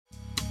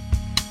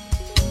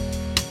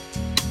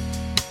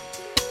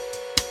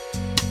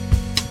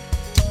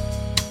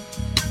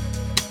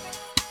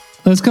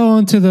Let's go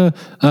on to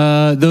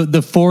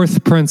the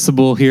fourth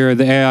principle here.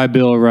 The AI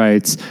Bill of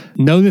Rights.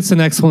 Notice an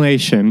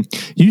explanation.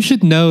 You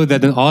should know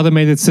that an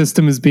automated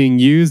system is being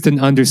used and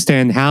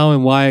understand how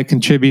and why it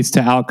contributes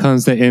to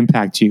outcomes that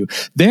impact you.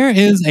 There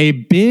is a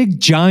big,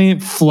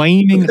 giant,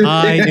 flaming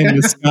eye in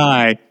the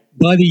sky.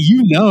 Buddy,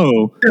 you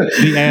know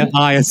the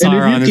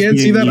ISR. And if you can't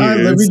see that eye,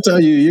 let me tell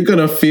you, you're going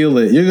to feel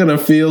it. You're going to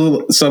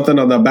feel something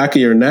on the back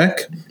of your neck,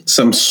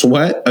 some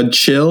sweat, a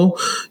chill.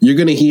 You're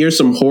going to hear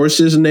some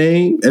horses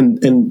neigh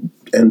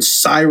and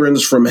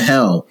sirens from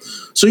hell.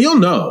 So you'll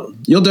know.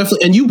 You'll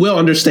definitely, and you will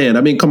understand.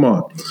 I mean, come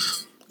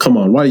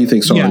on. Why do you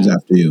think Sauron's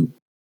after you?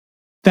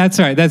 That's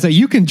right.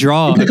 You can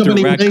draw a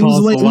direct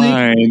causal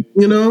line.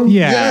 You know?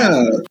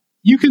 Yeah.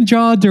 You can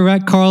draw a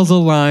direct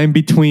causal line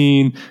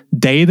between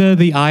data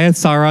the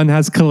ISRon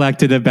has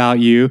collected about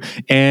you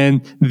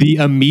and the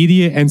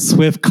immediate and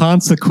swift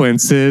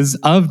consequences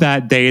of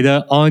that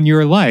data on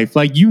your life.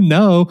 Like, you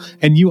know,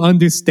 and you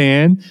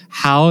understand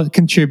how it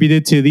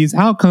contributed to these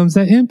outcomes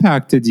that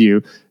impacted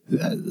you.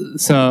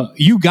 So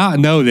you got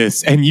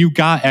notice and you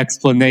got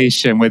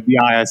explanation with the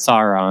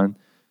ISRon.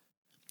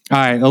 All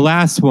right, the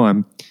last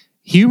one.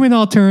 Human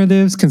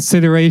alternatives,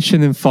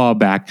 consideration, and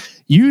fallback.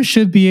 You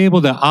should be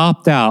able to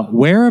opt out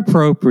where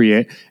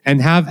appropriate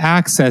and have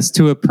access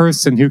to a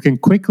person who can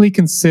quickly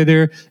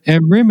consider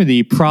and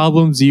remedy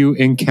problems you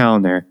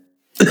encounter.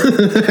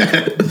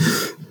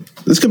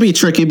 This could be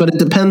tricky, but it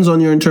depends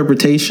on your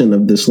interpretation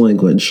of this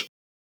language.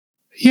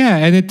 Yeah,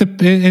 and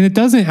it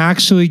doesn't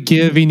actually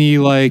give any,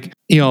 like,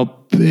 you know,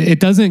 it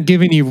doesn't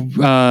give any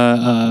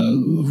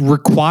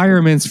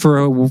requirements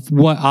for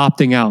what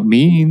opting out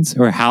means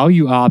or how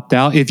you opt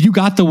out. If you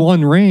got the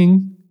One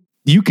Ring,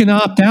 you can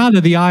opt out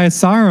of the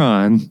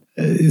ISRon.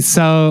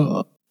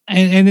 So,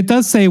 and it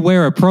does say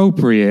where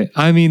appropriate.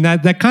 I mean,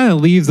 that kind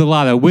of leaves a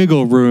lot of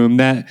wiggle room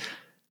that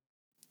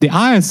the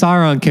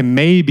ISRon can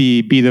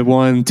maybe be the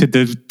one to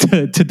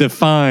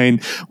define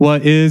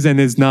what is and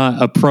is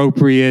not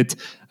appropriate,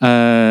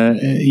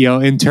 you know,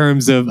 in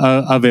terms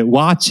of it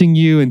watching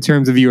you, in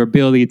terms of your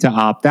ability to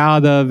opt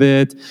out of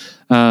it.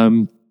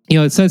 You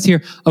know, it says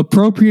here,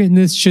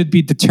 appropriateness should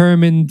be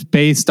determined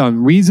based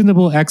on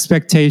reasonable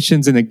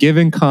expectations in a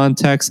given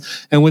context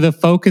and with a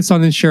focus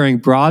on ensuring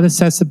broad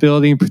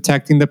accessibility and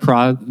protecting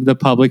the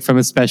public from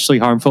especially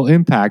harmful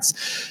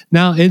impacts.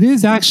 Now, it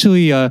is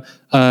actually you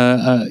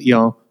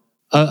know,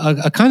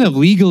 a kind of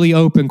legally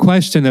open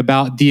question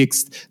about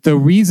the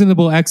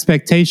reasonable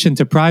expectation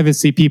to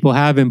privacy people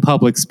have in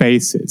public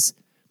spaces.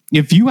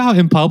 If you out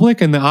in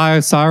public and the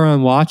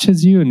ISRon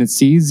watches you and it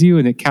sees you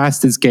and it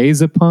casts its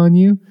gaze upon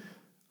you,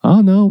 I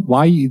don't know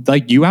why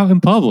you out in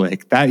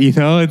public. That, you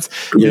know, it's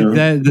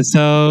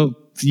so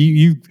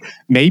you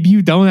maybe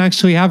you don't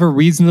actually have a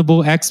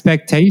reasonable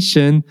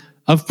expectation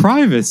of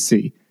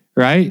privacy,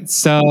 right?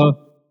 So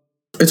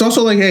it's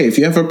also like, hey, if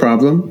you have a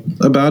problem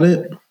about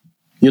it,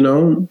 you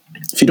know,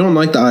 if you don't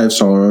like the Eye of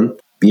Sauron,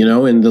 you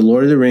know, in the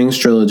Lord of the Rings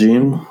trilogy,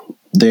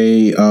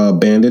 they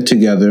banded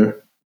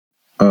together,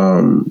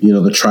 you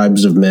know, the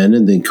tribes of men,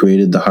 and they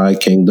created the High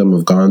Kingdom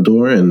of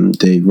Gondor, and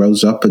they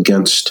rose up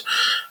against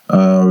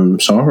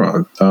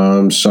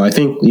Sauron. So I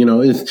think, you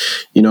know,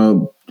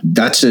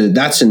 that's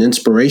an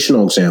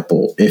inspirational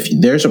example. If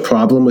there's a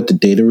problem with the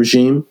data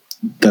regime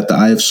that the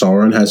Eye of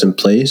Sauron has in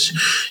place,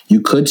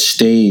 you could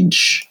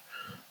stage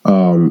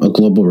a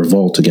global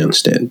revolt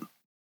against it.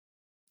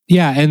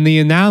 Yeah, and the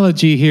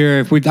analogy here,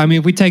 if we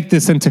take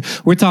this into,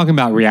 we're talking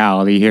about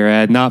reality here,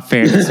 Ed, not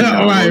fantasy.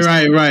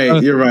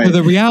 Right. You're right. So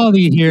the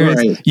reality here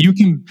is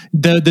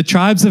the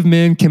tribes of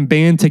men can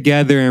band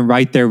together and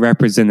write their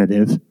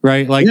representative,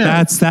 right? Like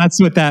that's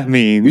what that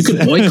means. You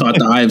could boycott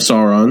the Eye of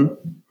Sauron.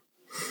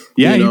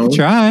 Yeah, you could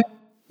try.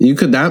 You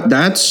could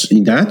that's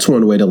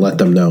one way to let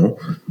them know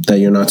that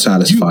you're not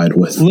satisfied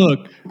with.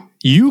 Look,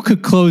 you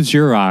could close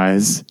your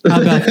eyes.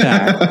 How about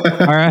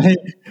that? All right.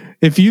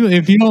 If you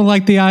don't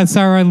like the Eye of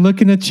Sauron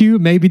looking at you,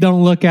 maybe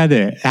don't look at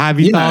it. Have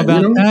you thought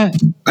about that?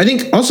 I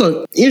think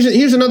also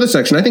here's another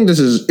section. I think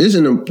this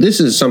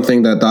is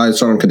something that the Eye of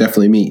Sauron could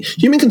definitely meet.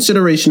 Human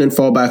consideration and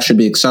fallback should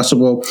be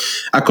accessible,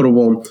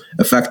 equitable,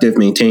 effective,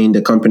 maintained,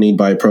 accompanied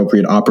by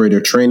appropriate operator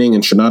training,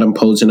 and should not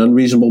impose an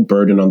unreasonable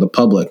burden on the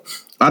public.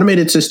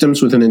 Automated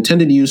systems with an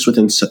intended use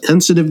within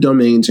sensitive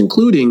domains,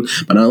 including,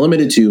 but not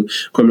limited to,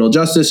 criminal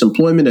justice,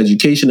 employment,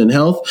 education, and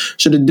health,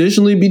 should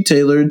additionally be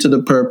tailored to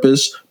the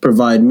purpose,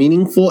 provide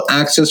meaningful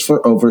access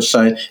for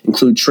oversight,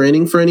 include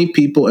training for any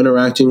people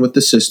interacting with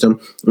the system,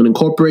 and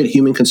incorporate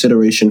human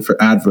consideration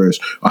for adverse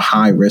or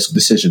high-risk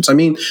decisions. I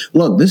mean,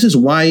 look, this is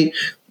why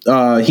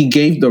he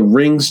gave the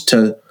rings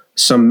to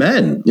some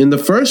men in the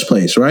first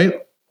place,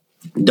 right?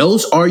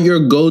 Those are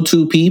your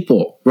go-to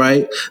people,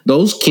 right?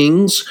 Those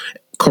kings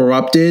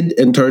corrupted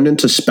and turned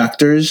into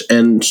specters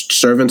and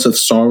servants of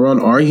Sauron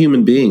are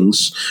human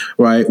beings,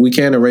 right? We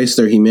can't erase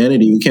their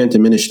humanity. We can't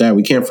diminish that.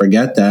 We can't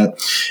forget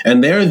that.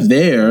 And they're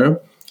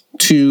there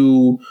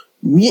to,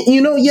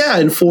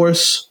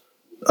 enforce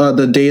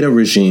the data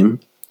regime,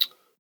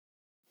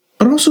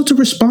 but also to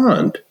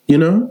respond,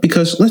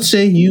 because let's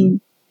say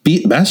you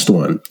best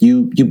one.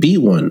 You beat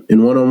one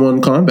in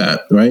one-on-one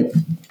combat, right?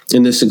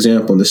 In this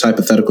example, in this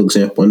hypothetical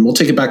example, and we'll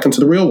take it back into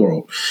the real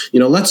world.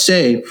 Let's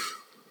say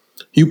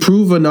you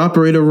prove an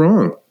operator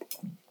wrong.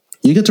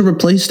 You get to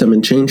replace them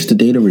and change the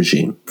data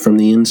regime from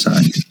the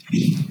inside.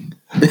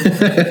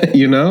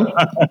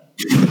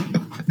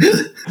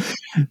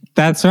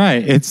 That's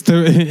right. It's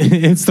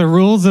the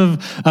rules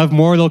of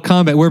Mortal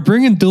Kombat. We're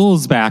bringing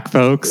duels back,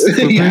 folks. I've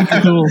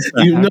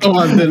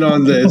been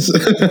on this.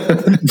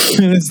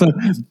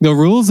 The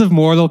rules of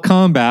Mortal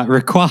Kombat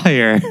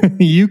require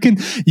you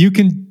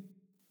can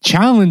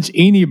challenge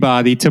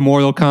anybody to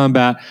Mortal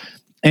Kombat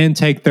and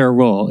take their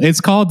role. It's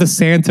called the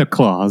Santa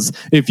Clause.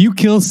 If you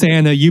kill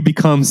Santa, you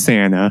become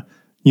Santa.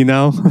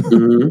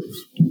 Mm-hmm.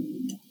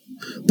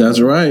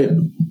 That's right.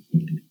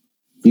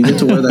 You get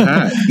to wear the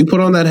hat. You put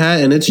on that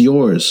hat and it's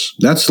yours.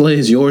 That sleigh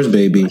is yours,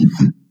 baby.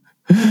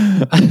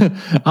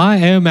 I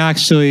am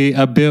actually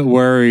a bit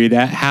worried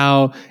at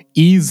how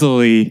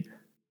easily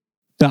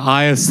the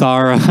Eye of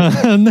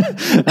Sauron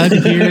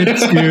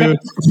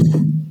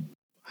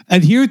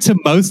adhered to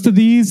most of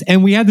these,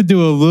 and we had to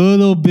do a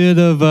little bit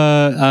of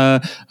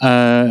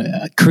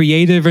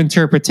creative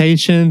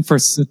interpretation for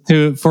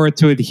it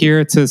to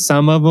adhere to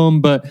some of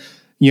them, but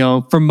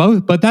for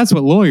most, but that's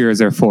what lawyers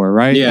are for,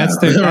 right? Yeah,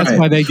 that's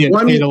why they get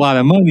paid a lot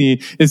of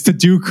money, is to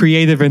do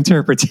creative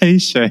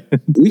interpretation.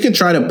 We could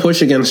try to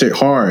push against it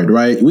hard,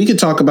 right? We could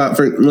talk about,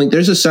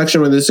 there's a section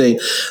where they say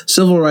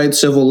civil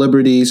rights, civil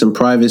liberties, and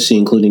privacy,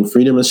 including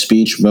freedom of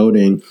speech,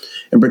 voting,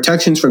 and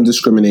protections from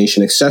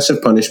discrimination,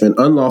 excessive punishment,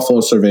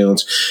 unlawful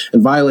surveillance,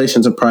 and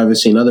violations of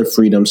privacy and other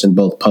freedoms in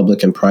both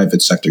public and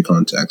private sector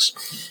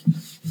contexts.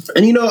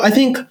 And, I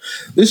think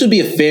this would be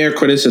a fair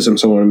criticism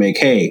someone would make.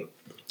 Hey,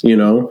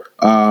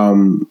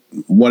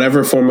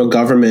 whatever form of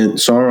government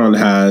Sauron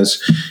has,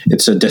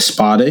 it's a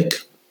despotic,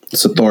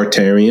 it's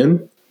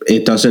authoritarian.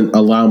 It doesn't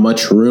allow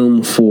much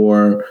room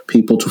for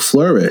people to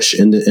flourish.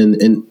 And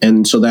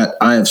so that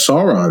Eye of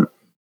Sauron,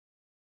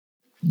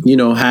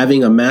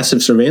 having a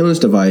massive surveillance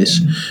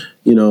device,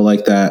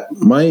 like that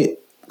might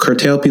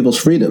curtail people's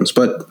freedoms.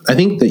 But I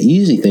think the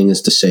easy thing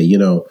is to say,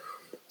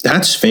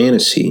 that's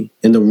fantasy.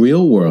 In the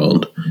real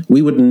world,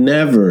 we would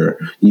never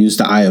use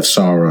the Eye of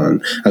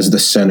Sauron as the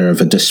center of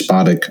a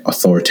despotic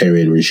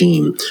authoritarian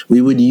regime.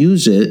 We would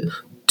use it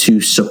to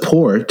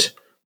support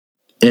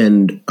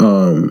and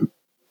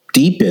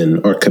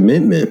deepen our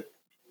commitment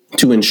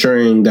to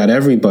ensuring that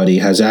everybody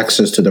has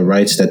access to the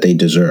rights that they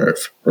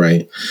deserve,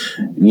 right?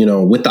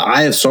 With the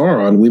Eye of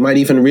Sauron, we might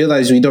even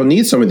realize we don't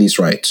need some of these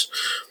rights,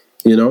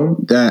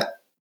 that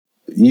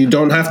you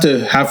don't have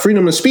to have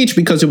freedom of speech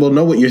because it will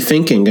know what you're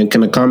thinking and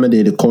can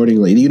accommodate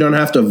accordingly. You don't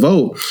have to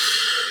vote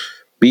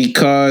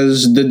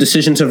because the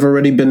decisions have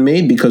already been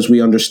made, because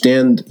we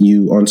understand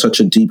you on such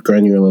a deep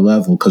granular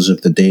level because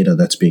of the data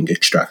that's being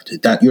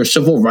extracted. That your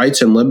civil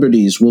rights and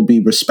liberties will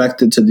be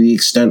respected to the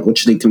extent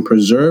which they can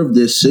preserve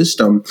this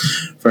system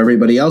for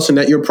everybody else, and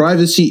that your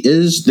privacy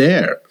is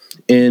there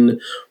in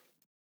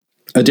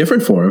a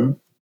different form,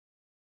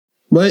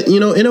 but,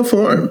 in a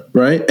form,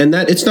 right? And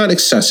that it's not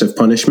excessive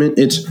punishment.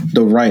 It's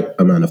the right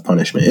amount of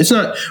punishment. It's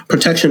not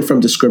protection from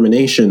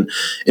discrimination.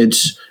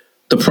 It's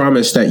the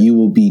promise that you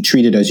will be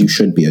treated as you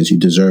should be, as you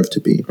deserve to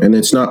be. And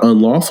it's not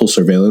unlawful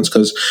surveillance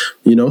because,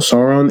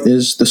 Sauron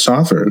is the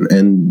sovereign,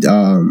 and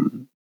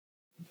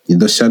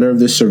the center of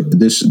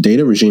this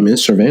data regime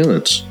is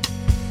surveillance.